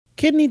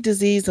Kidney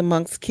disease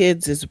amongst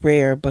kids is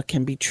rare but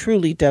can be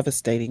truly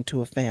devastating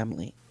to a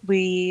family.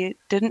 We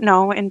didn't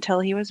know until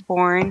he was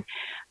born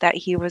that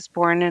he was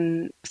born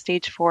in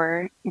stage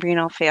 4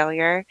 renal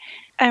failure.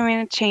 I mean,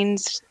 it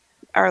changed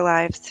our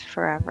lives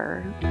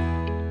forever.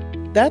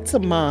 That's a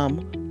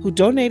mom who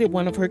donated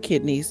one of her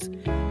kidneys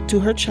to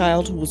her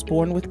child who was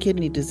born with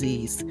kidney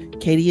disease,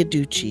 Katie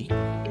Aducci.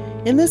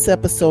 In this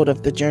episode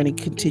of the Journey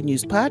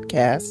Continues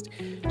podcast,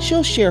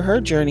 she'll share her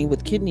journey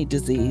with kidney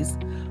disease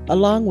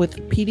along with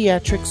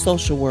pediatric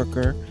social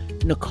worker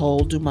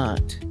Nicole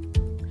Dumont.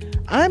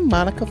 I'm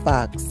Monica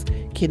Fox,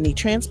 kidney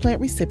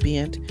transplant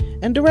recipient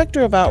and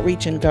Director of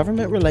Outreach and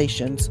Government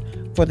Relations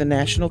for the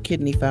National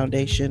Kidney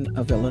Foundation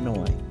of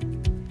Illinois.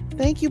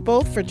 Thank you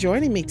both for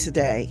joining me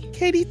today.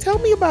 Katie, tell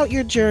me about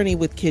your journey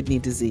with kidney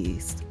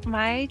disease.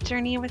 My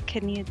journey with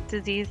kidney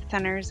disease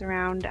centers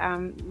around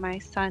my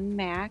son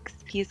Max.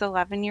 He's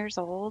 11 years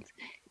old.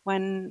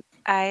 When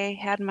I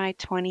had my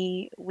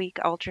 20-week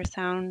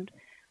ultrasound,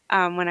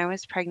 when I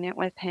was pregnant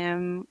with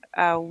him,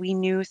 we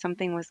knew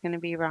something was going to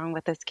be wrong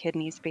with his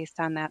kidneys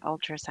based on that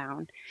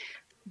ultrasound.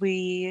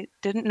 We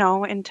didn't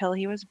know until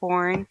he was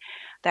born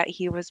that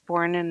he was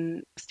born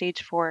in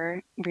stage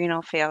 4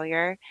 renal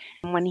failure.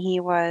 When he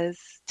was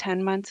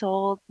 10 months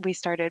old, we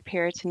started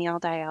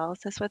peritoneal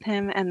dialysis with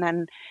him, and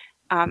then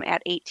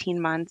at 18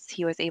 months,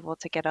 he was able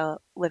to get a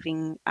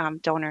living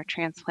donor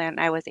transplant.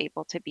 I was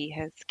able to be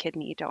his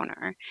kidney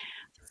donor.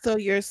 So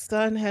your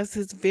son has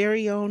his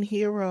very own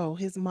hero,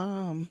 his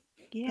mom.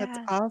 That's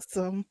Yeah.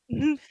 awesome.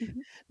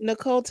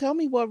 Nicole, tell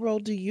me, what role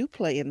do you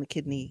play in the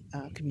kidney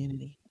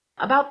community?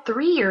 About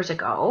 3 years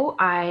ago,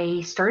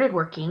 I started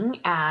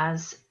working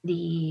as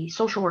the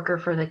social worker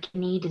for the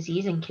kidney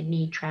disease and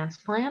kidney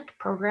transplant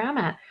program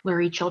at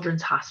Lurie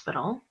Children's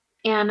Hospital.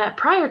 And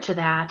prior to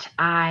that,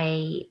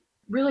 I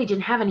really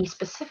didn't have any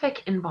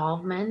specific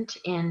involvement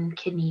in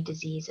kidney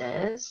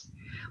diseases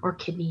or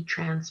kidney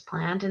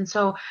transplant. And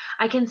so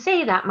I can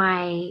say that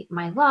my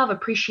love,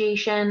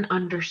 appreciation,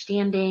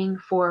 understanding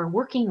for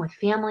working with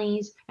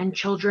families and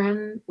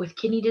children with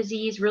kidney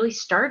disease really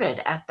started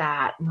at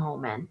that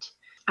moment.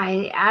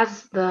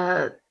 As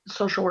the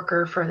social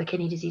worker for the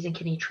kidney disease and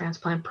kidney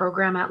transplant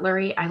program at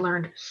Lurie, I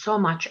learned so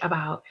much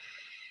about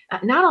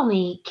not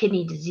only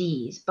kidney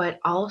disease, but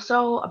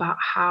also about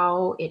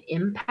how it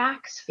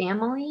impacts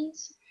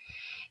families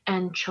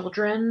and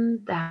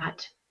children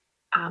that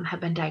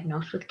have been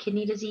diagnosed with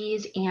kidney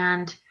disease.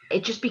 And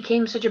it just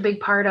became such a big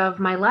part of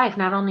my life,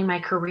 not only my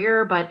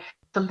career, but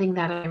something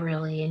that I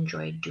really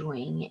enjoyed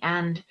doing.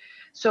 And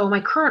so my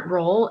current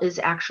role is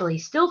actually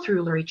still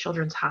through Lurie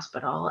Children's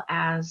Hospital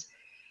as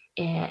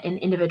an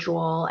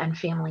individual and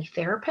family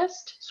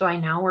therapist. So I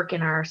now work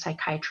in our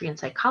psychiatry and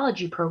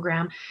psychology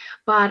program,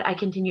 but I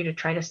continue to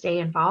try to stay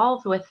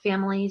involved with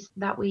families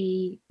that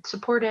we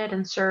supported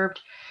and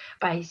served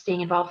by staying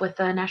involved with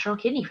the National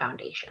Kidney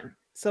Foundation.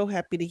 So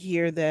happy to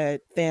hear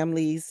that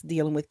families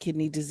dealing with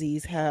kidney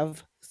disease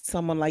have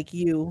someone like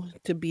you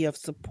to be of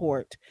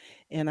support.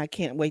 And I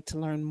can't wait to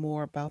learn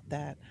more about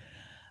that.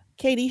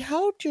 Katie,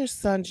 how did your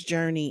son's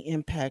journey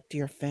impact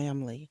your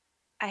family?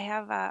 I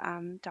have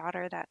a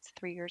daughter that's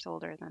 3 years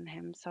older than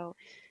him. So,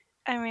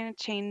 I mean, it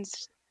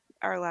changed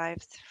our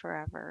lives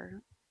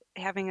forever.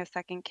 Having a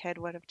second kid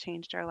would have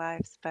changed our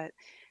lives, but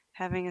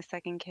having a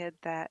second kid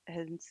that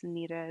has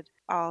needed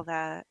all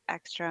the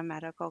extra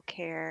medical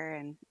care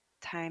and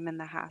time in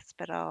the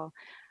hospital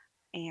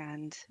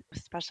and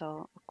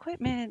special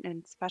equipment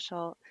and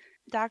special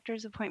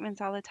doctor's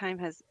appointments all the time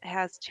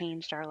has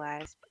changed our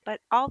lives, but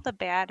all the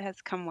bad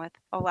has come with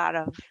a lot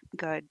of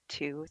good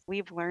too.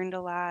 We've learned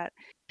a lot.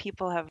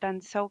 People have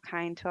been so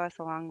kind to us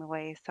along the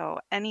way, so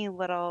any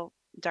little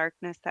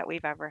darkness that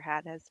we've ever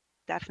had has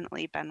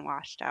definitely been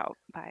washed out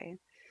by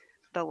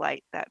the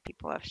light that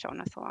people have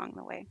shown us along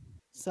the way.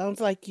 Sounds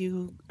like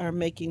you are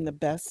making the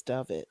best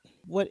of it.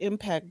 What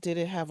impact did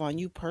it have on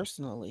you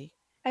personally?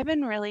 I've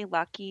been really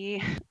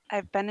lucky.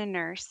 I've been a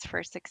nurse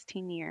for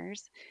 16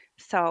 years,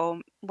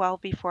 so well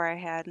before I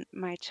had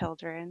my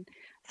children.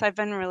 So I've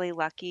been really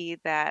lucky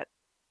that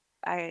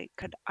I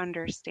could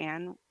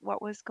understand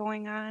what was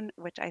going on,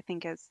 which I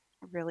think is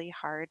really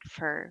hard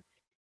for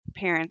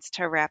parents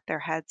to wrap their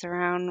heads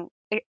around.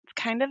 It's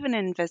kind of an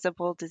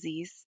invisible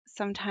disease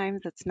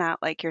sometimes. It's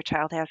not like your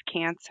child has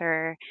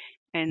cancer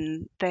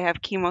and they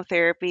have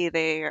chemotherapy,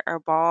 they are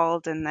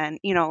bald, and then,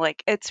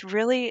 like it's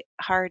really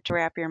hard to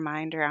wrap your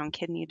mind around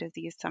kidney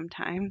disease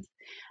sometimes.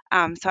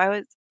 So I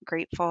was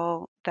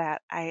grateful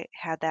that I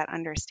had that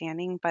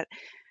understanding. But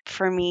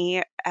for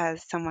me,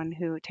 as someone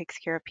who takes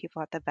care of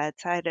people at the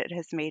bedside, it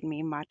has made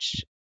me much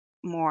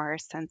more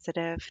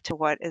sensitive to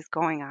what is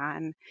going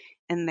on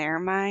in their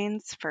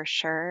minds for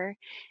sure.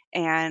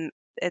 And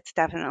it's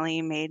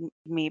definitely made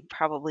me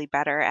probably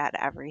better at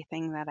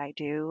everything that I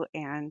do.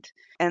 And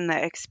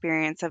the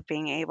experience of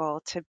being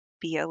able to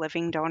be a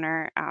living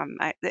donor,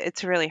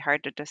 it's really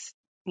hard to just,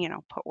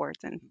 put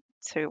words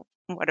into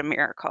what a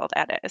miracle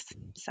that is.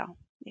 So,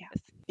 yes.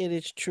 It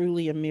is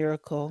truly a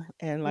miracle.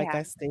 And like Yeah.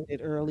 I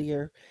stated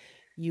earlier,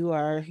 You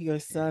are your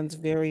son's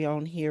very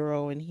own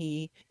hero, and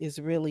he is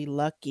really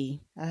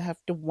lucky. I have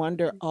to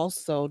wonder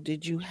also,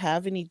 did you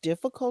have any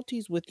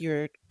difficulties with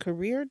your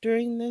career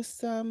during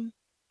this I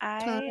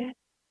time?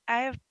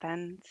 I have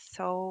been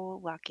so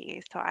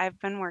lucky. So I've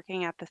been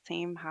working at the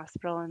same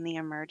hospital in the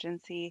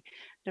emergency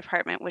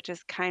department, which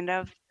is kind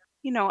of,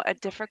 a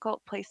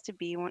difficult place to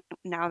be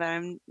now that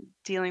I'm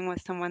dealing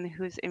with someone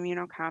who's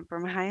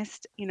immunocompromised.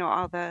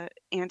 All the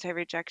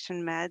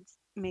anti-rejection meds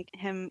make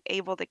him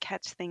able to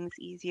catch things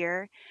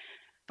easier.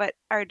 But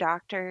our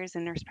doctors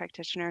and nurse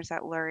practitioners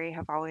at Lurie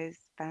have always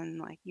been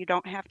like, you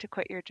don't have to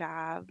quit your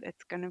job.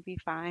 It's going to be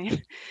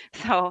fine.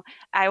 So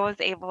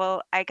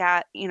I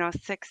got,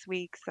 6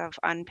 weeks of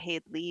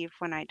unpaid leave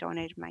when I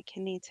donated my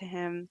kidney to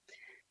him.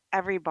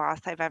 Every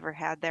boss I've ever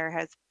had there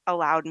has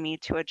allowed me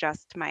to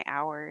adjust my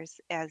hours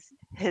as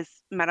his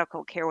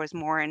medical care was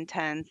more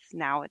intense.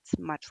 Now it's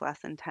much less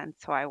intense,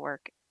 so I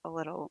work a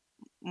little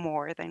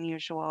more than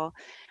usual.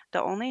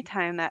 The only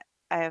time that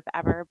I have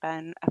ever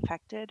been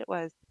affected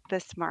was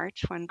this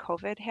March when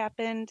COVID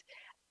happened.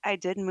 I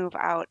did move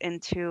out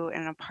into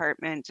an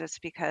apartment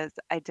just because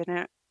I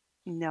didn't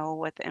know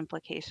what the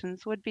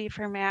implications would be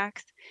for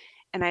Max,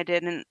 and I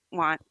didn't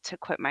want to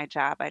quit my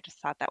job. I just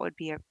thought that would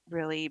be a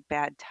really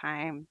bad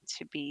time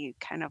to be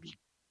kind of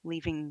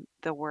leaving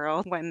the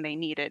world when they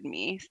needed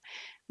me.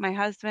 My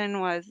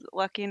husband was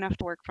lucky enough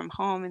to work from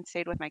home and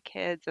stayed with my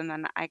kids, and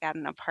then I got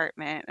an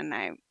apartment and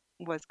I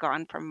was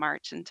gone from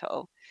March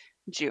until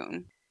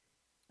June.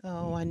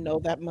 Oh, I know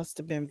that must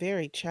have been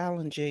very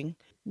challenging.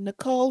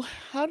 Nicole,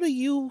 how do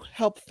you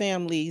help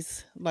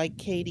families like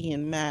Katie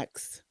and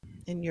Max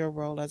in your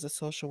role as a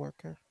social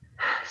worker?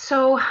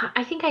 So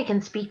I think I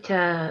can speak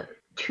to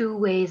two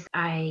ways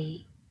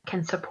I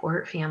can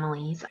support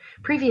families.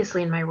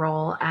 Previously, in my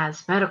role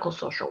as medical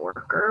social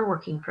worker,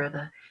 working for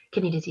the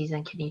kidney disease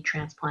and kidney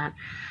transplant,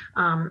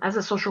 as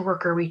a social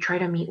worker, we try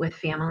to meet with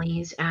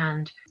families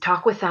and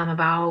talk with them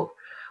about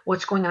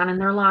what's going on in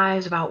their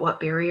lives, about what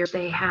barriers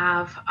they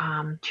have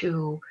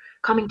to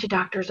coming to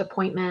doctor's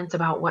appointments,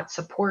 about what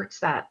supports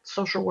that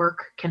social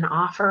work can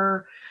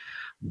offer,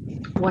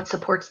 what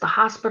supports the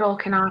hospital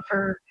can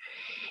offer.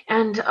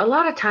 And a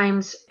lot of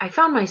times I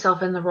found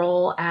myself in the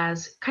role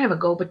as kind of a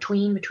go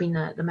between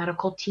the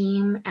medical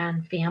team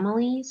and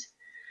families.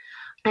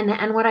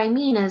 And what I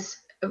mean is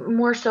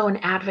more so an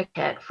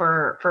advocate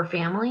for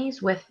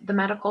families with the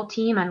medical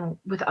team and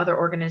with other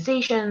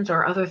organizations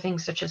or other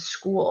things such as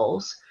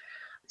schools.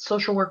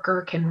 Social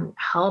worker can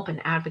help in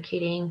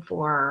advocating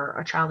for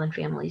a child and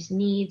family's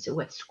needs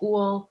with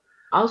school.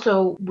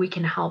 Also, we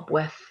can help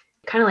with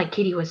kind of like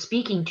Katie was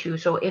speaking to.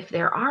 So if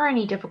there are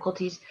any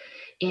difficulties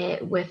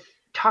with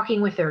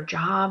talking with their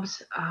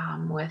jobs,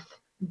 with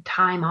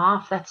time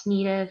off that's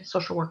needed,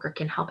 social worker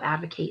can help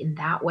advocate in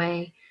that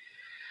way.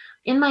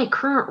 In my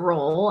current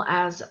role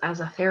as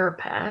a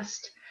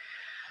therapist,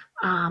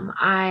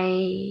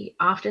 I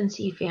often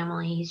see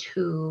families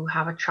who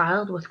have a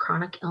child with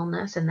chronic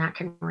illness, and that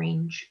can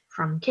range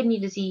from kidney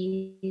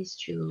disease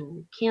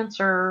to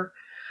cancer,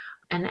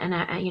 and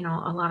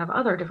a lot of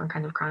other different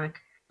kinds of chronic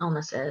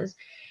illnesses.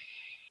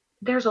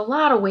 There's a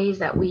lot of ways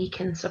that we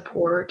can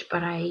support,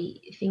 but I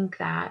think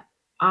that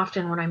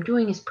often what I'm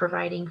doing is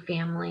providing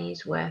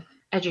families with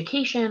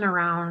education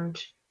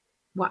around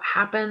what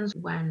happens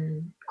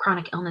when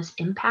chronic illness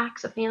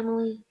impacts a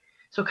family.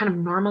 So, kind of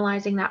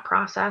normalizing that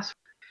process,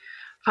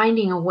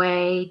 finding a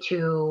way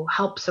to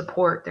help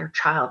support their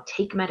child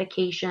take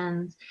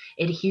medications,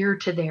 adhere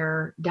to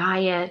their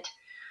diet.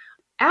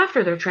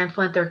 After their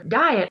transplant, their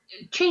diet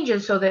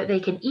changes so that they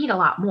can eat a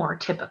lot more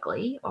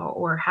typically,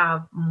 or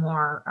have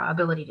more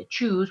ability to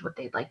choose what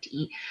they'd like to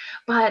eat.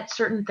 But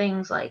certain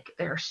things like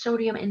their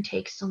sodium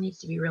intake still needs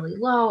to be really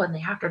low and they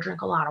have to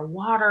drink a lot of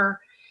water.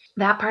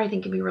 That part I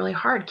think can be really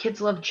hard.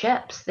 Kids love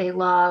chips, they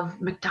love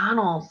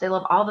McDonald's, they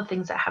love all the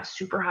things that have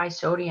super high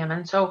sodium.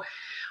 And so,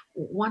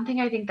 one thing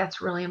I think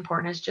that's really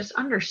important is just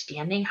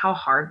understanding how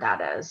hard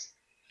that is.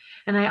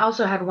 And I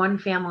also had one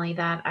family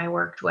that I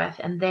worked with,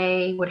 and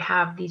they would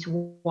have these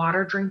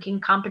water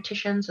drinking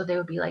competitions. So they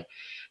would be like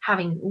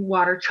having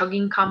water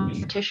chugging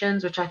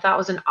competitions, which I thought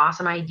was an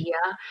awesome idea.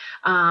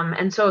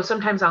 And so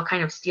sometimes I'll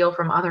kind of steal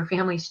from other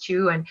families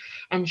too,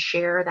 and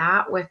share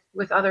that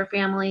with other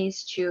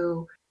families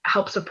to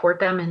help support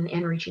them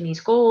in reaching these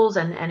goals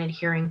and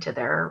adhering to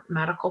their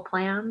medical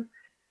plan.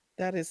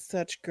 That is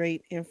such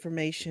great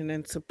information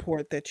and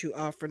support that you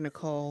offer,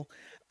 Nicole.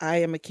 I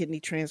am a kidney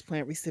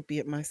transplant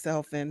recipient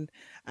myself, and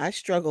I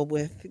struggle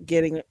with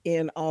getting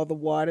in all the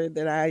water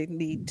that I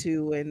need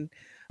to. And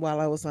while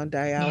I was on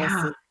Yeah.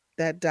 dialysis,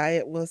 that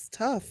diet was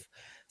tough.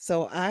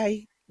 So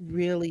I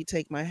really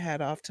take my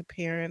hat off to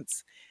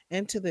parents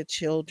and to the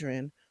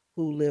children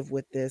who live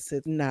with this.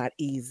 It's not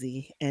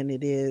easy, and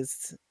it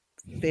is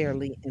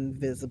fairly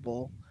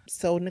invisible.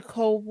 So,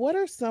 Nicole, what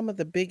are some of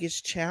the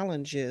biggest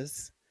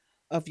challenges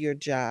of your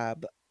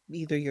job,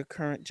 either your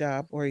current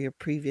job or your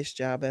previous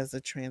job as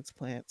a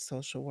transplant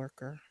social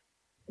worker?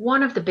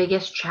 One of the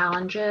biggest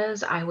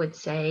challenges I would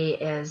say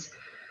is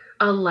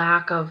a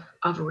lack of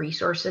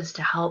resources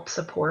to help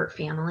support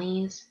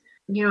families.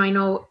 I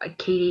know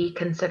Katie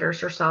considers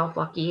herself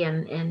lucky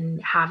in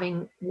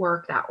having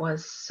work that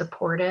was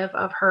supportive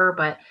of her,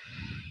 but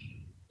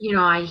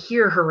I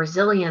hear her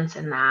resilience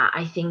in that.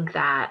 I think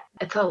that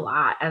it's a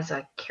lot as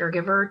a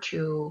caregiver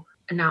to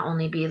not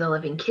only be the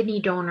living kidney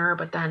donor,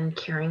 but then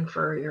caring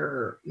for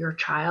your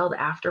child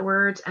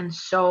afterwards. And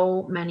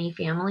so many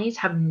families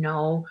have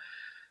no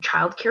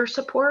childcare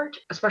support,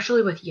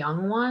 especially with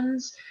young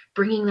ones,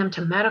 bringing them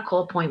to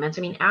medical appointments.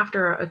 I mean,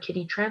 after a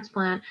kidney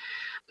transplant,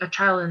 a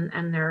child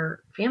and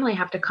their family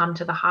have to come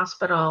to the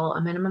hospital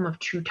a minimum of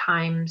 2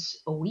 times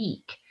a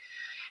week,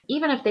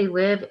 even if they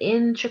live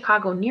in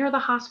Chicago near the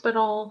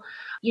hospital,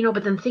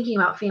 but then thinking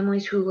about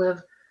families who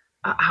live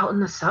out in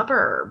the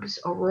suburbs,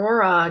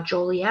 Aurora,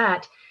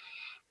 Joliet.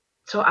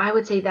 So I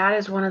would say that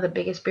is one of the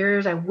biggest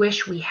barriers. I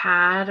wish we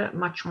had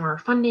much more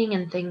funding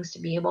and things to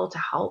be able to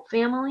help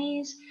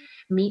families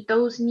meet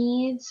those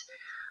needs.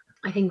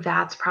 I think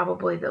that's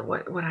probably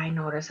what I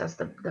notice as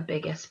the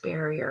biggest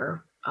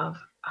barrier of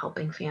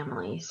helping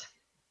families.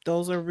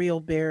 Those are real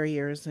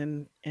barriers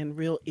and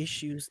real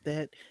issues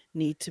that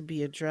need to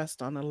be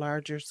addressed on a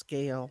larger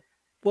scale.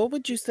 What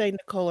would you say,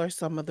 Nicole, are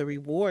some of the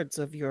rewards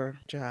of your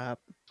job?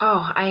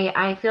 Oh,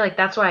 I feel like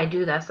that's why I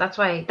do this. That's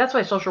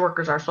why social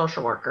workers are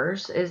social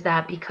workers, is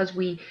that because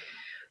we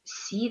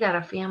see that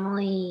a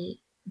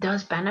family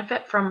does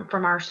benefit from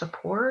our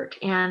support,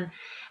 and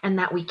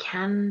that we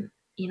can,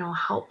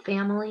 help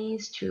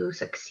families to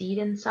succeed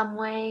in some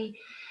way.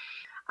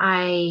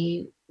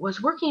 I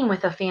was working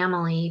with a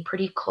family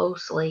pretty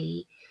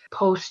closely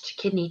post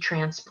kidney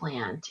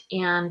transplant,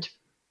 and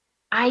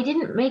I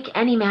didn't make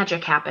any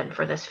magic happen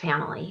for this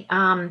family.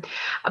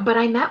 But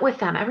I met with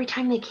them every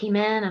time they came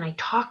in, and I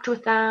talked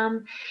with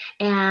them.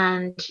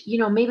 And,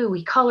 maybe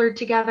we colored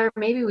together.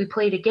 Maybe we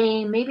played a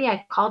game. Maybe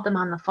I called them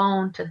on the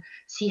phone to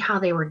see how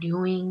they were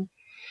doing.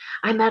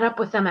 I met up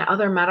with them at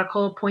other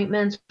medical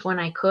appointments when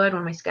I could,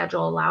 when my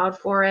schedule allowed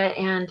for it.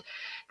 And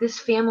this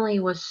family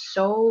was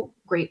so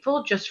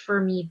grateful just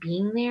for me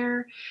being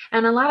there.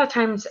 And a lot of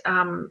times,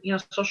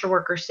 social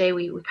workers say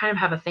we kind of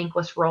have a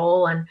thankless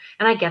role, and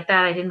I get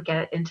that. I didn't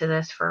get into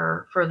this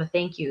for the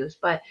thank yous,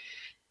 but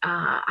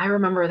I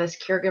remember this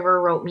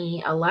caregiver wrote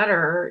me a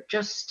letter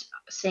just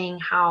saying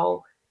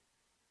how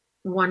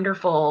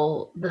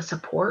wonderful the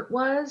support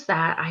was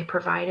that I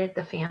provided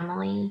the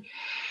family,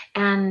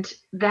 and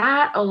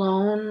that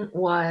alone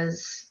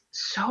was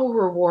so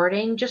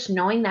rewarding, just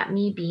knowing that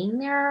me being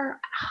there,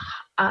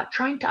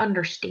 trying to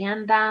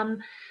understand them,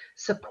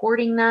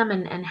 supporting them,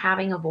 and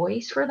having a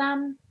voice for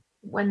them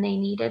when they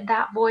needed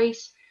that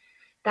voice.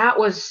 That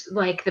was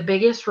like the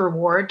biggest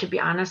reward, to be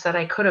honest, that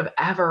I could have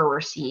ever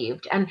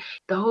received. And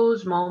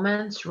those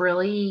moments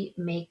really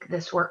make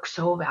this work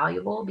so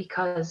valuable,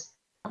 because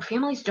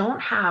families don't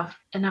have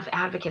enough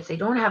advocates. They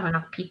don't have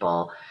enough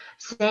people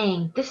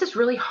saying, this is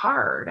really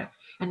hard,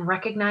 and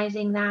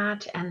recognizing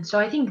that. And so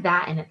I think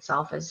that in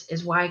itself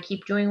is why I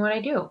keep doing what I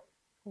do.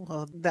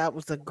 Well, that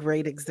was a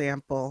great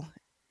example.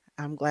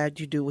 I'm glad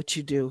you do what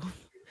you do.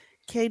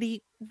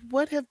 Katie,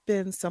 what have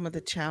been some of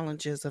the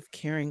challenges of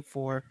caring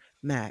for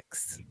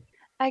Max?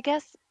 I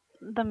guess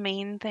the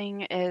main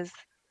thing is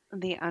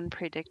the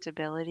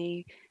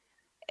unpredictability.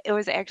 It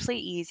was actually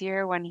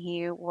easier when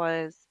he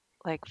was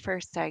like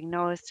first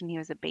diagnosed and he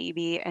was a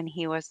baby and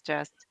he was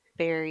just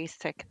very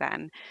sick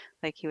then.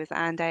 Like he was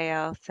on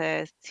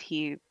dialysis,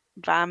 he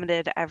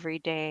vomited every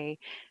day.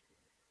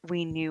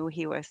 We knew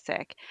he was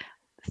sick.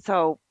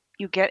 So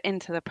you get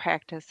into the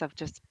practice of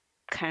just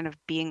kind of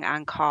being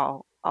on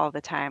call all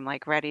the time,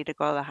 like ready to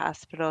go to the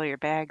hospital, your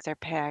bags are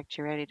packed,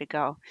 you're ready to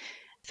go.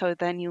 So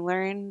then you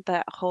learn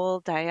that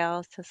whole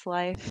dialysis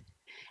life,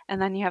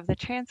 and then you have the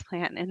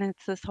transplant, and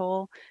it's this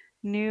whole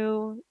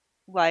new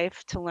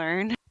life to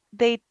learn.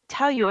 They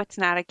tell you it's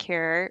not a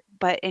cure,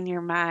 but in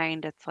your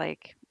mind, it's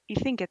like you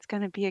think it's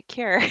going to be a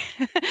cure.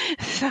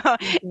 so,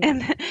 Mhm.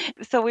 and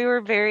so we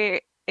were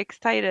very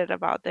excited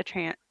about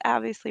the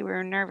obviously we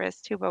were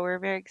nervous too, but we were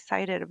very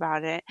excited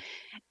about it,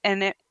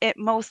 and it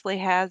mostly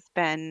has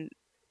been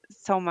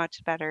so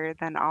much better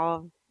than all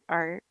of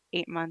our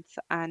 8 months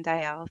on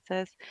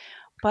dialysis,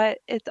 but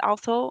it's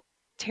also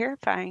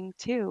terrifying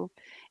too.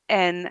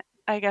 And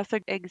I guess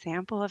an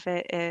example of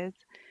it is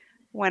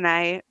when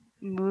I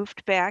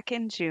moved back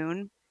in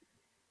June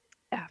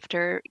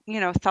after,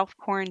 self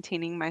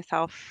quarantining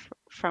myself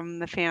from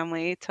the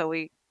family till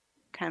we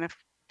kind of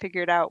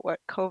figured out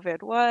what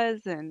COVID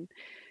was and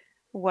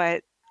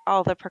what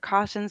all the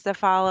precautions to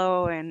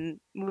follow and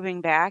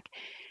moving back.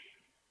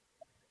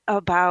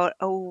 About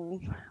a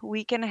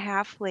week and a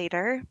half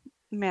later,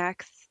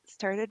 Max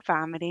started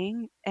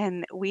vomiting,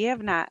 and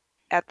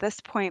at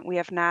this point, we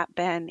have not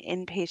been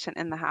inpatient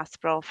in the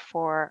hospital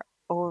for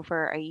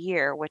over a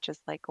year, which is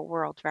like a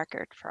world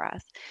record for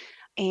us.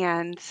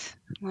 And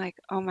I'm like,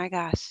 oh my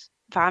gosh,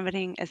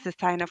 vomiting is the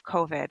sign of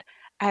COVID.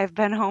 I've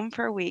been home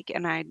for a week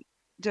and I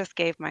just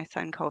gave my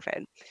son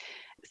COVID.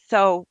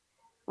 So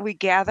we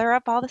gather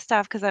up all the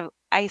stuff because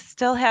I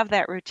still have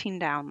that routine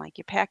down. Like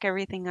you pack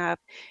everything up,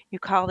 you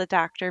call the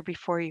doctor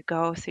before you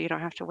go so you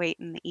don't have to wait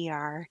in the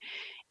ER.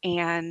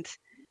 And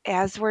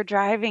as we're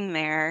driving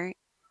there,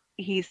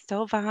 he's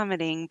still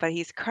vomiting, but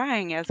he's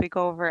crying as we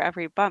go over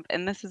every bump.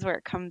 And this is where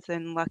it comes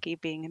in lucky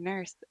being a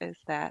nurse is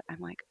that I'm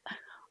like,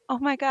 oh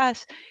my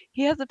gosh,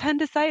 he has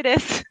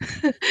appendicitis.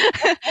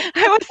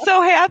 I was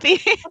so happy.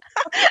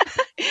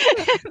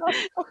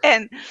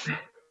 And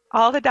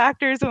all the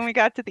doctors, when we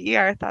got to the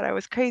ER, thought I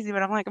was crazy,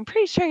 but I'm like, I'm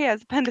pretty sure he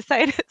has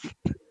appendicitis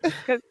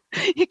because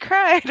he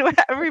cried with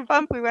every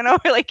bump we went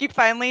over. Like he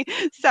finally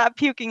stopped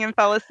puking and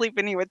fell asleep,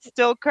 and he would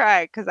still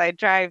cry because I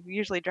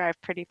usually drive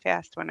pretty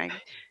fast when I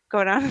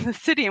go down to the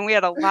city, and we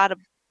had a lot of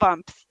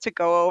bumps to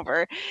go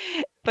over.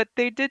 But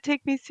they did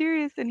take me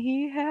serious, and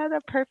he had a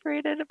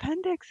perforated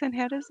appendix and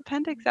had his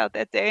appendix out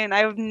that day, and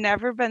I've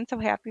never been so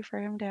happy for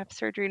him to have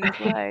surgery in his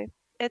life.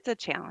 It's a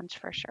challenge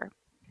for sure.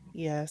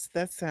 Yes,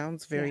 that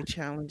sounds Yeah. very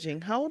challenging.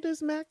 How old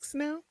is Max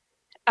now?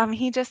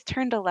 He just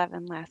turned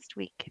 11 last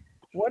week.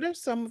 What are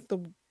some of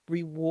the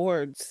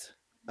rewards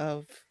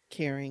of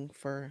caring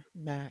for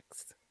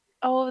Max?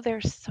 Oh,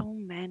 there's so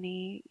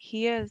many.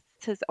 He is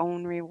his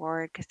own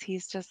reward because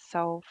he's just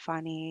so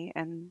funny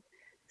and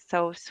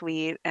so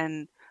sweet.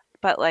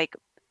 But like,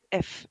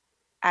 if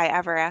I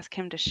ever ask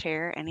him to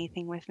share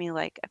anything with me,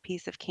 like a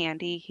piece of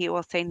candy, he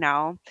will say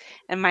no.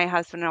 And my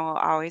husband will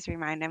always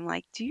remind him,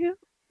 like, do you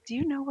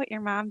know what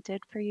your mom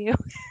did for you?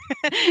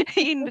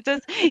 He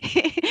just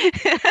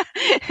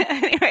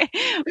anyway,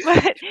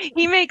 but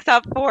he makes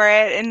up for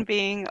it in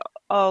being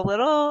a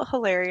little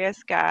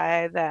hilarious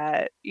guy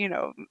that,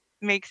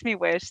 makes me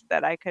wish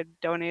that I could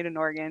donate an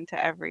organ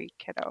to every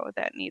kiddo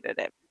that needed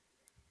it.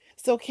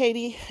 So,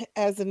 Katie,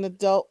 as an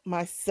adult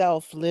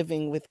myself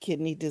living with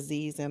kidney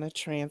disease and a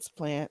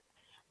transplant,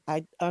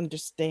 I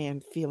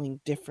understand feeling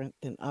different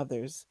than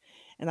others,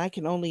 and I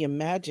can only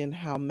imagine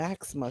how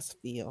Max must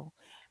feel.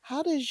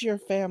 How does your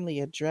family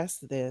address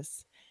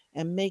this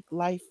and make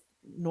life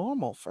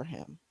normal for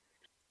him?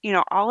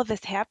 All of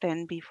this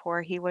happened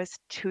before he was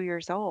 2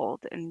 years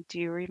old. And do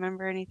you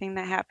remember anything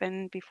that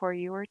happened before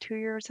you were 2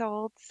 years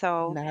old?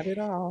 So, Not at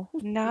all.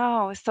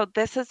 no. So,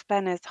 this has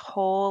been his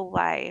whole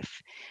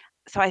life.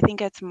 So, I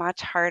think it's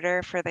much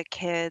harder for the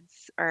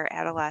kids or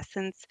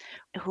adolescents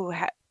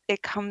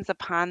it comes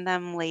upon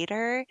them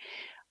later.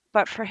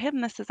 But for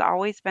him, this has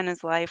always been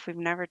his life. We've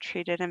never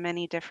treated him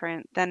any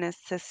different than his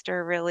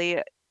sister,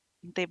 really.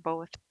 They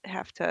both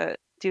have to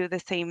do the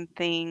same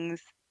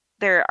things.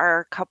 There are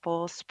a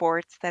couple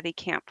sports that he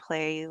can't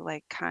play,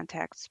 like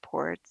contact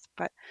sports,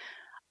 but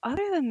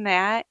other than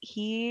that,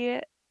 he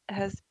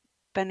has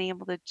been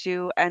able to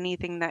do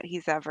anything that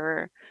he's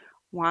ever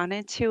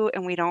wanted to,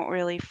 and we don't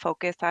really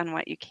focus on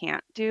what you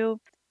can't do.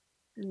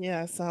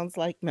 Yeah, sounds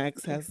like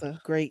Max has a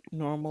great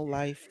normal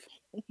life.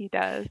 He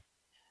does.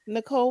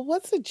 Nicole,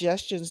 what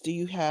suggestions do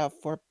you have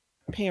for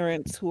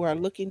parents who are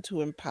looking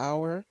to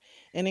empower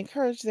and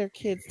encourage their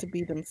kids to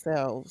be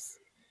themselves,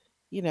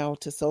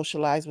 to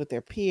socialize with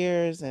their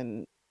peers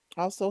and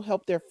also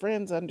help their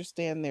friends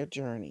understand their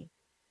journey?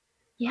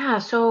 Yeah,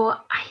 so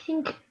I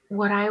think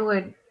what I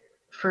would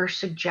first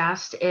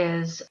suggest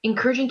is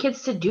encouraging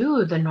kids to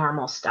do the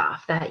normal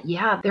stuff. That,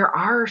 yeah, there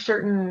are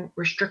certain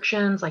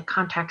restrictions like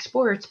contact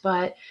sports,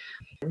 but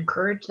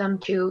encourage them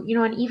to,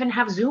 and even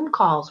have Zoom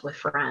calls with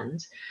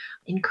friends.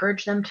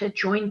 Encourage them to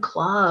join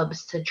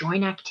clubs, to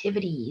join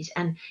activities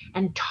and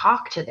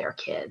talk to their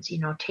kids,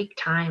 take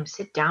time,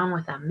 sit down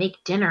with them,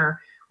 make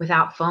dinner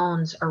without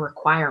phones a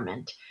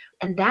requirement.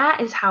 And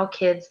that is how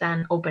kids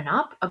then open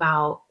up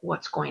about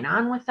what's going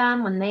on with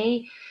them when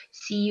they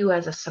see you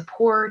as a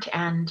support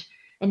and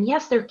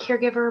yes, they're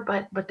caregiver,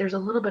 but there's a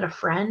little bit of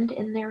friend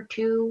in there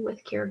too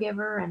with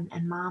caregiver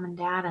and mom and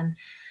dad. And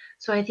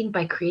so I think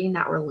by creating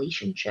that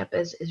relationship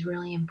is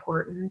really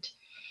important.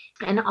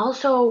 And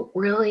also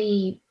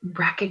really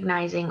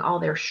recognizing all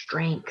their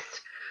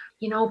strengths,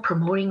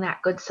 promoting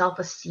that good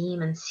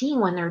self-esteem and seeing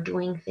when they're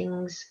doing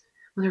things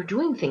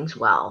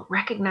well,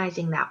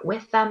 recognizing that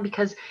with them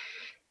because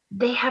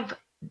they have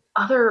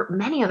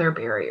many other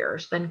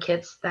barriers than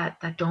kids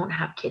that don't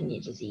have kidney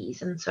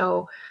disease. And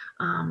so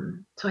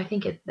I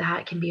think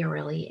that can be a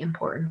really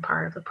important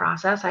part of the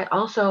process. I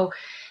also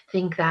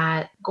think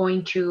that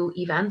going to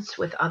events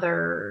with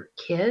other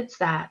kids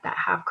that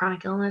have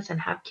chronic illness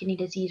and have kidney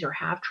disease or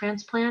have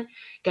transplant,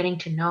 getting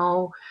to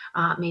know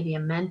maybe a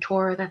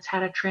mentor that's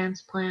had a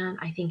transplant,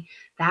 I think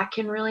that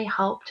can really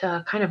help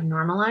to kind of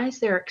normalize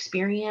their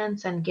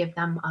experience and give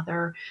them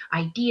other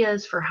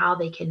ideas for how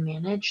they can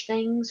manage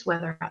things,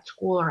 whether at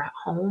school or at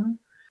home.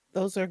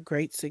 Those are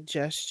great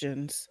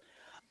suggestions.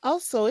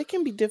 Also, it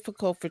can be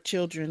difficult for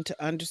children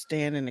to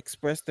understand and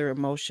express their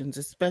emotions,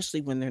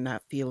 especially when they're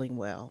not feeling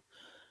well.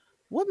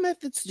 What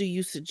methods do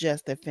you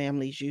suggest that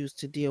families use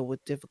to deal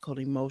with difficult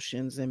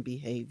emotions and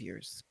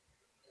behaviors?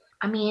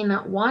 I mean,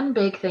 one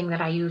big thing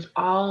that I use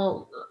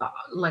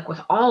like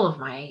with all of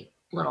my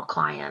little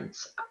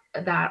clients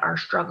that are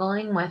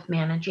struggling with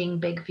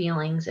managing big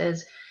feelings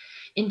is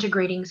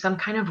integrating some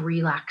kind of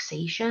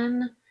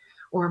relaxation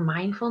or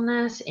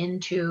mindfulness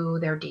into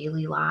their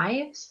daily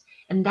lives.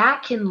 And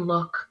that can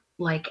look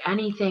like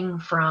anything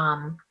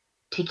from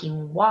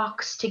taking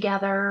walks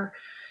together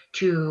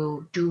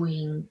to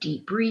doing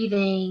deep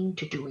breathing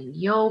to doing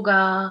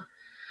yoga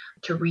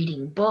to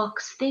reading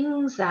books,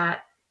 things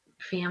that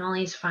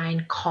families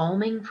find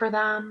calming for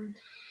them.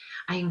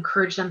 I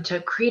encourage them to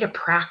create a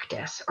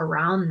practice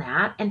around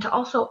that and to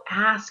also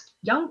ask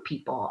young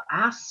people,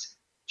 ask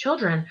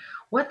children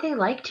what they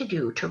like to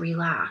do to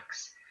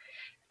relax.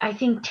 I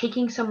think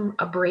taking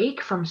a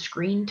break from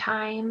screen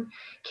time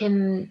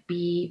can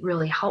be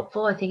really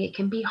helpful. I think it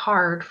can be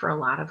hard for a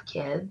lot of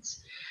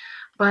kids,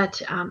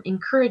 but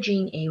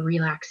encouraging a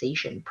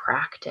relaxation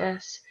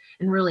practice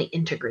and really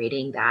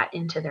integrating that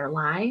into their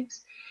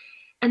lives.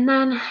 And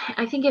then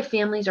I think if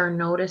families are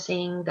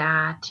noticing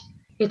that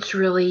it's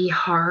really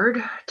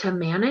hard to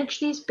manage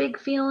these big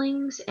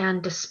feelings,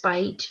 and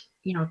despite,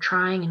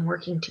 trying and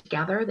working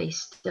together, they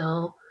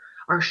still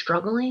are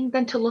struggling,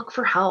 then to look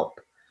for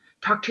help.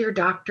 Talk to your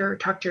doctor,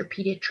 talk to your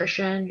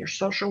pediatrician, your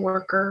social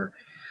worker,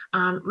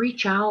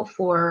 reach out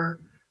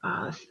for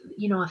a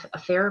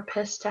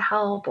therapist to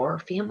help, or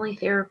family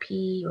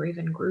therapy, or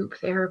even group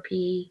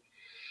therapy,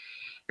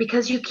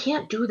 because you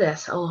can't do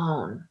this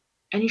alone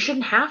and you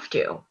shouldn't have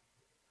to.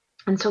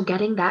 And so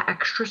getting that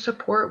extra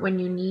support when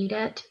you need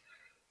it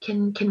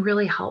can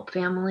really help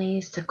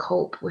families to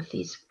cope with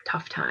these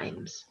tough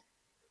times.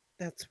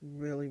 That's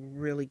really,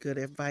 really good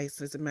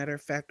advice. As a matter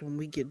of fact, when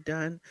we get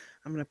done,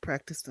 I'm going to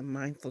practice some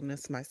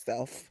mindfulness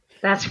myself.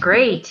 That's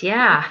great.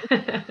 Yeah.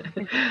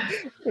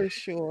 For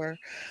sure.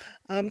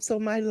 So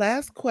my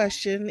last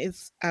question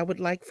is I would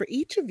like for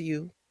each of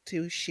you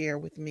to share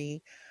with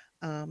me.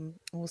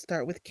 We'll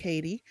start with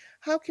Katie.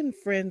 How can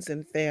friends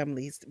and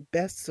families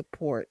best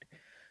support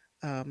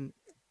um,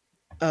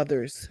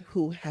 others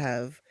who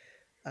have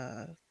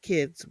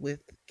kids with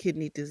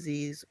kidney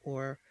disease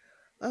or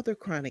other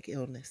chronic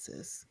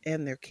illnesses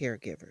and their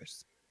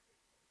caregivers?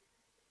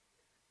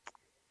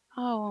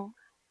 Oh,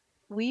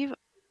 we've,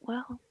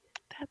 well,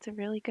 that's a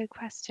really good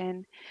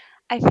question.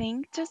 I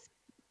think just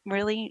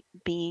really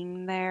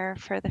being there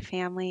for the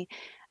family.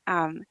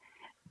 Um,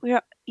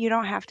 you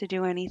don't have to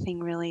do anything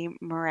really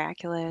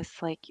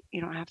miraculous. Like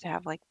you don't have to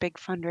have like big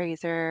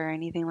fundraiser or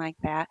anything like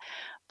that.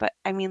 But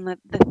I mean,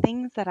 the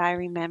things that I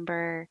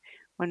remember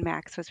when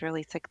Max was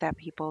really sick that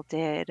people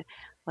did,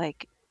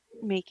 like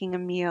making a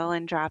meal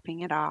and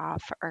dropping it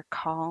off, or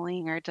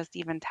calling, or just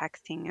even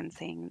texting and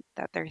saying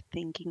that they're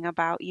thinking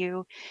about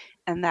you,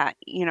 and that,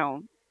 you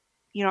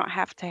don't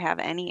have to have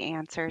any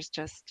answers,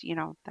 just,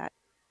 that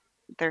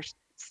they're s-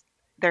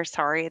 they're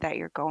sorry that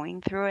you're going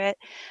through it,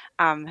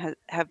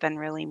 have been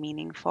really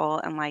meaningful,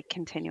 and like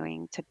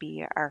continuing to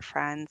be our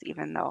friends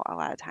even though a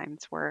lot of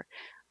times we're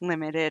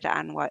limited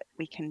on what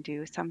we can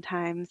do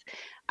sometimes.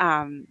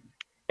 um,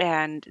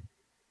 and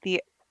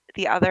the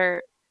the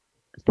other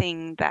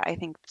thing that I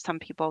think some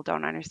people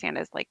don't understand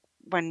is like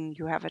when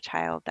you have a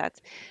child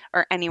that's,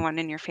 or anyone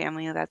in your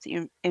family that's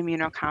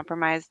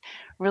immunocompromised,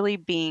 really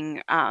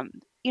being,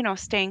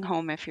 staying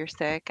home if you're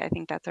sick. I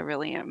think that's a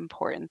really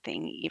important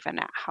thing, even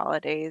at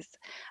holidays.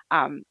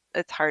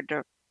 It's hard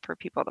for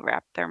people to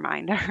wrap their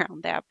mind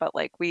around that, but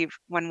like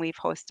when we've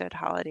hosted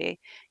holiday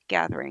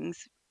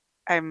gatherings,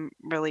 I'm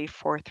really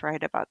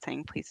forthright about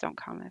saying, please don't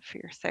come if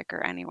you're sick,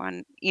 or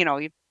anyone,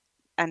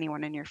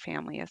 anyone in your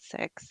family is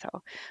sick.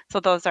 So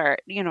those are,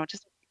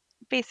 just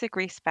basic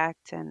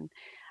respect, and,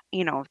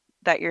 you know,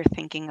 that you're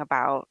thinking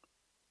about,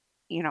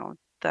 you know,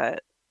 the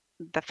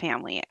the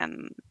family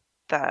and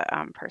the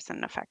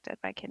person affected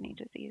by kidney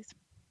disease.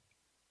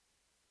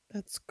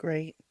 That's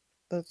great.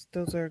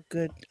 Those are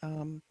good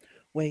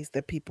ways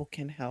that people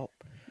can help.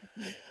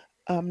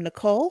 Mhm.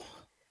 Nicole,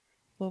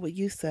 what would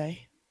you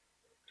say?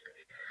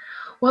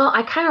 Well,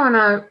 I kind of want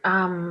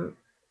to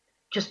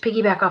just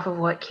piggyback off of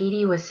what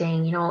Katie was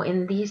saying.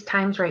 In these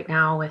times right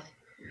now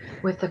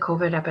with the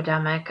COVID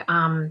epidemic,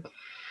 I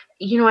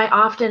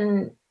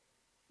often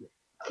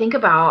think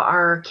about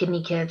our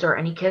kidney kids or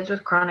any kids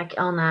with chronic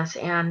illness,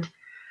 and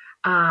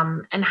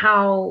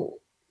how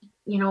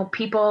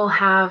people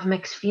have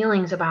mixed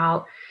feelings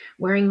about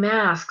wearing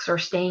masks or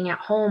staying at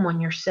home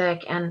when you're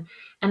sick, and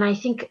I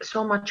think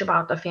so much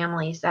about the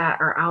families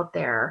that are out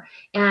there,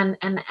 and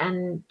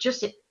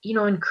just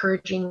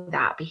encouraging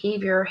that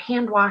behavior,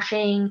 hand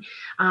washing,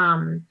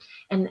 and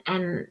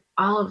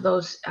all of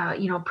those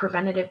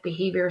preventative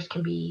behaviors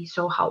can be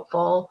so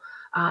helpful.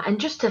 And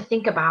just to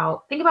think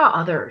about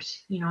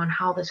others, and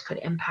how this could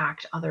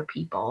impact other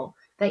people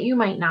that you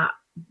might not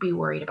be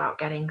worried about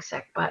getting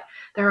sick, but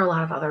there are a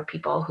lot of other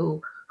people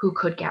who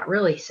could get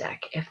really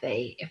sick if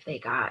they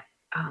got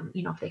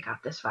if they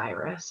got this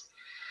virus.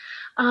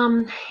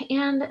 um,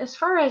 and as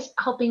far as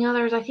helping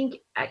others, I think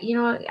I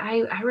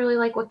really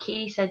like what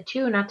Katie said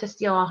too, not to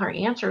steal all her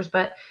answers,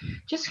 but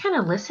just kind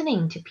of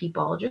listening to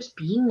people, just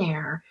being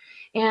there,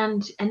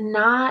 and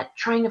not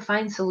trying to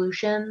find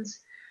solutions.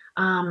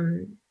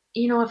 um,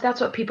 if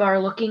that's what people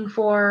are looking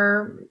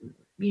for,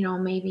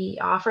 maybe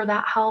offer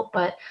that help.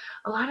 But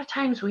a lot of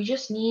times we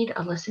just need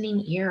a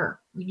listening ear.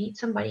 We need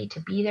somebody to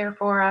be there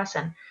for us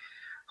and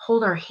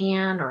hold our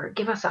hand, or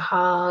give us a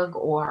hug,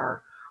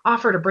 or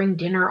offer to bring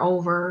dinner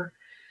over.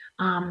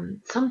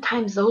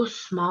 Sometimes those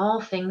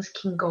small things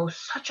can go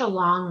such a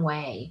long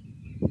way.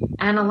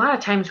 And a lot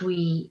of times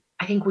we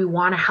I think we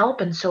want to help,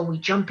 and so we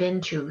jump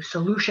into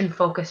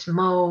solution-focused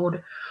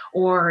mode,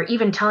 or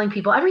even telling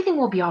people everything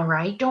will be all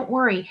right, don't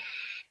worry.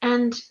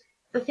 And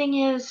the thing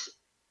is,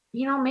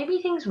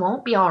 maybe things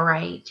won't be all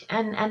right,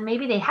 and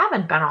maybe they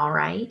haven't been all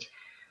right,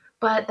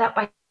 but that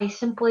by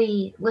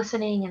simply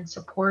listening and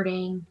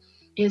supporting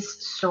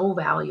is so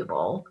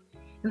valuable.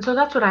 And so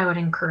that's what I would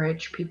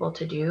encourage people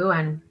to do.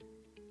 And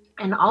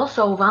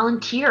also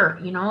volunteer.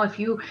 If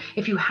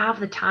you have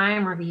the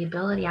time or the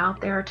ability out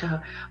there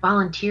to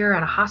volunteer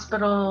at a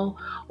hospital,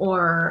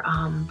 or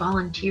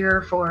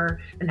volunteer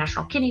for the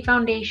National Kidney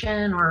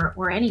Foundation,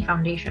 or any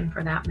foundation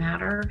for that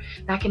matter,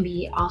 that can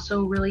be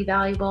also really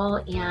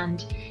valuable.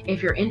 And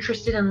if you're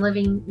interested in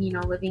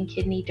living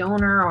kidney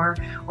donor,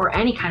 or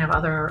any kind of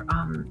other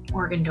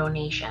organ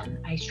donation,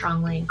 I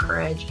strongly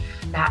encourage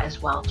that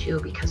as well too,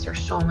 because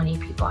there's so many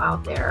people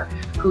out there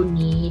who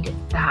need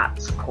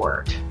that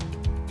support.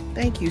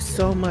 Thank you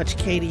so much,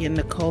 Katie and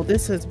Nicole.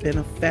 This has been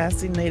a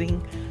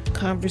fascinating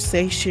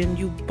conversation.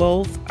 You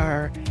both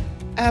are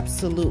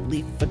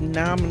absolutely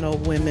phenomenal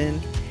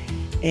women,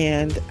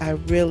 and I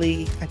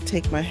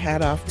take my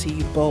hat off to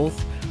you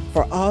both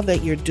for all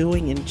that you're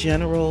doing in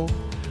general,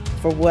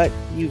 for what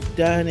you've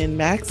done in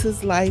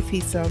Max's life. He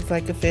sounds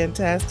like a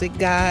fantastic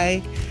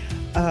guy.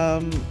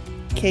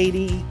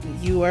 Katie,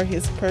 you are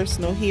his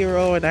personal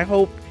hero, and I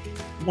hope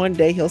one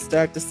day he'll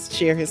start to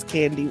share his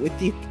candy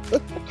with you.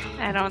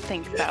 I don't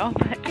think so.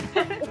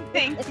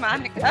 Thanks,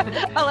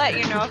 Monica. I'll let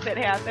you know if it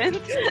happens.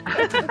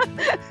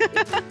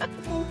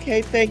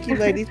 Okay, thank you,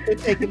 ladies, for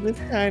taking this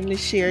time to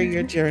share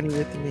your journey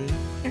with me.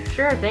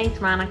 Sure,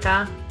 thanks,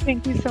 Monica.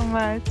 Thank you so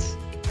much.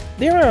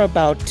 There are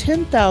about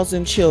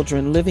 10,000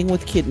 children living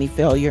with kidney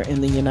failure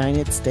in the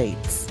United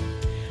States.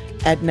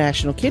 At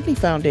National Kidney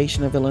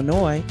Foundation of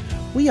Illinois,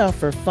 we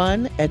offer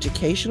fun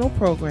educational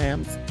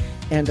programs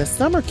and a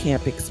summer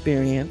camp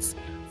experience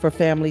for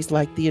families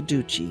like the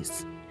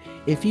Aduccis.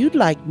 If you'd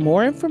like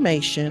more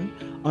information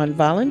on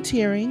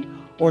volunteering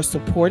or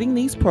supporting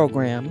these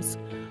programs,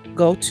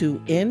 go to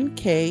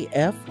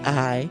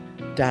nkfi.org.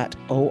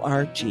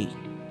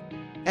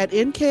 At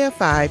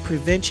NKFI,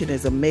 prevention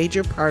is a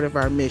major part of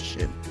our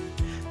mission.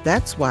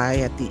 That's why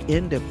at the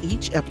end of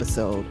each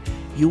episode,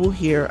 you will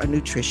hear a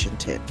nutrition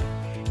tip.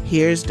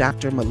 Here's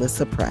Dr.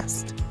 Melissa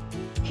Prest.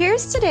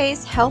 Here's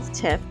today's health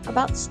tip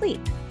about sleep.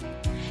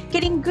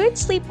 Getting good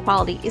sleep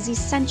quality is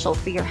essential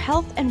for your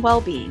health and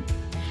well-being.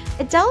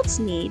 Adults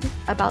need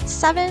about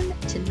 7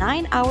 to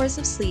 9 hours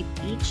of sleep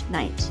each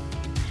night.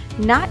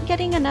 Not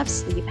getting enough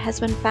sleep has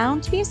been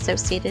found to be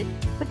associated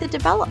with the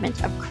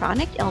development of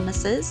chronic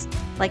illnesses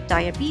like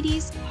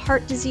diabetes,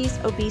 heart disease,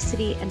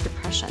 obesity, and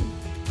depression.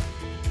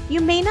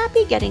 You may not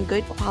be getting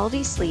good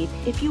quality sleep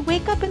if you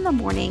wake up in the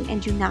morning and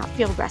do not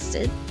feel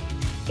rested,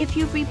 if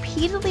you've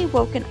repeatedly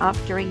woken up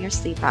during your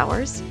sleep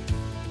hours,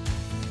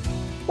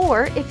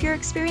 or if you're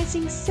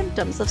experiencing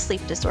symptoms of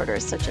sleep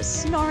disorders such as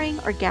snoring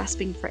or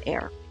gasping for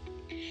air.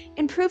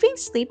 Improving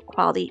sleep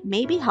quality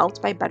may be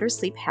helped by better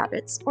sleep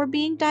habits or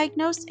being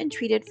diagnosed and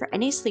treated for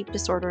any sleep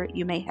disorder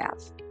you may have.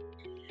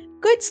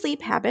 Good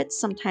sleep habits,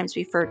 sometimes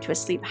referred to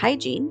as sleep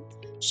hygiene,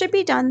 should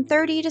be done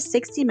 30 to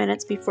 60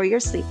 minutes before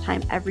your sleep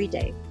time every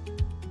day.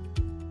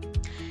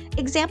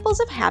 Examples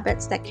of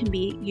habits that can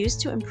be used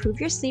to improve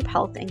your sleep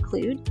health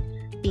include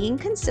being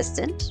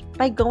consistent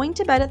by going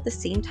to bed at the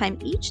same time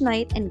each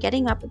night and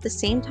getting up at the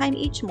same time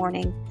each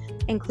morning,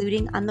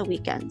 including on the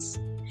weekends.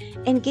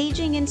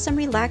 Engaging in some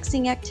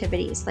relaxing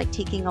activities like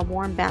taking a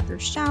warm bath or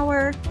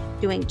shower,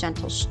 doing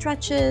gentle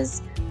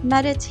stretches,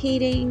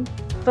 meditating,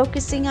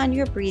 focusing on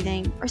your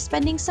breathing, or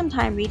spending some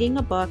time reading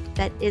a book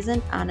that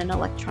isn't on an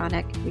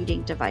electronic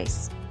reading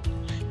device.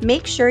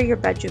 Make sure your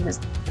bedroom is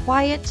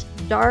quiet,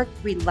 dark,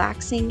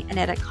 relaxing, and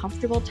at a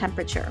comfortable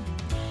temperature.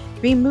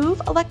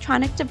 Remove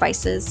electronic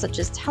devices such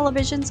as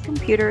televisions,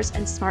 computers,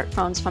 and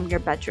smartphones from your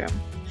bedroom.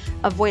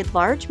 Avoid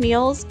large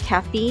meals,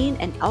 caffeine,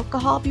 and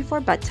alcohol before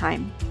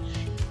bedtime.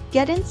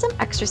 Get in some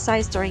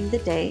exercise during the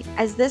day,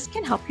 as this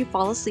can help you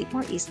fall asleep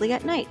more easily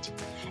at night.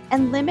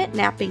 And limit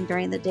napping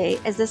during the day,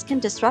 as this can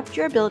disrupt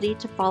your ability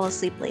to fall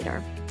asleep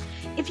later.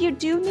 If you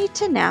do need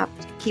to nap,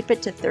 keep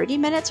it to 30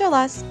 minutes or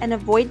less and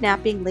avoid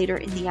napping later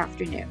in the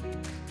afternoon.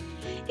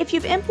 If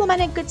you've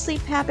implemented good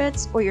sleep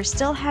habits, or you're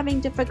still having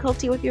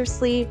difficulty with your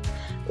sleep,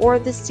 or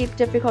the sleep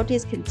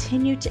difficulties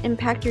continue to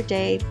impact your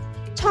day,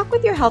 talk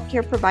with your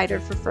healthcare provider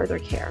for further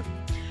care.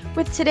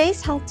 With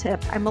today's health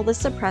tip, I'm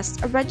Melissa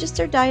Prest, a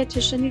registered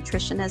dietitian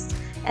nutritionist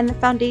and the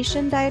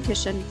foundation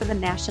dietitian for the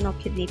National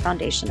Kidney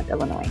Foundation of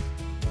Illinois.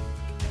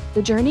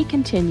 The Journey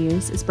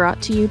Continues is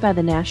brought to you by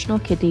the National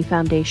Kidney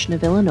Foundation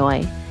of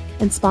Illinois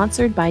and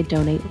sponsored by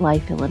Donate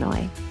Life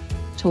Illinois.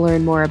 To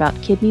learn more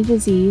about kidney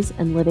disease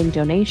and living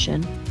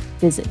donation,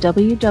 visit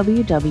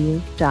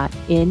www.nkfi.org.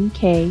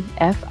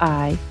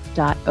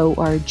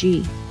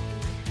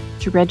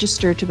 To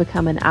register to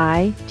become an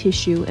eye,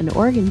 tissue, and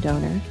organ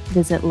donor,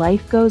 visit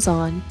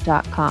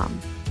lifegoeson.com.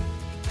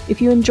 If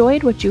you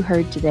enjoyed what you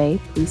heard today,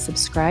 please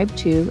subscribe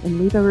to and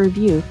leave a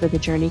review for The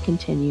Journey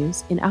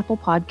Continues in Apple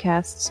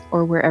Podcasts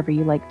or wherever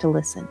you like to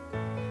listen.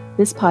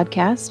 This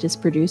podcast is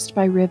produced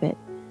by Rivet.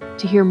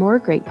 To hear more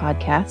great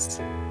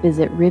podcasts,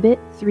 visit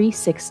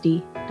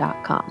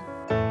ribbit360.com.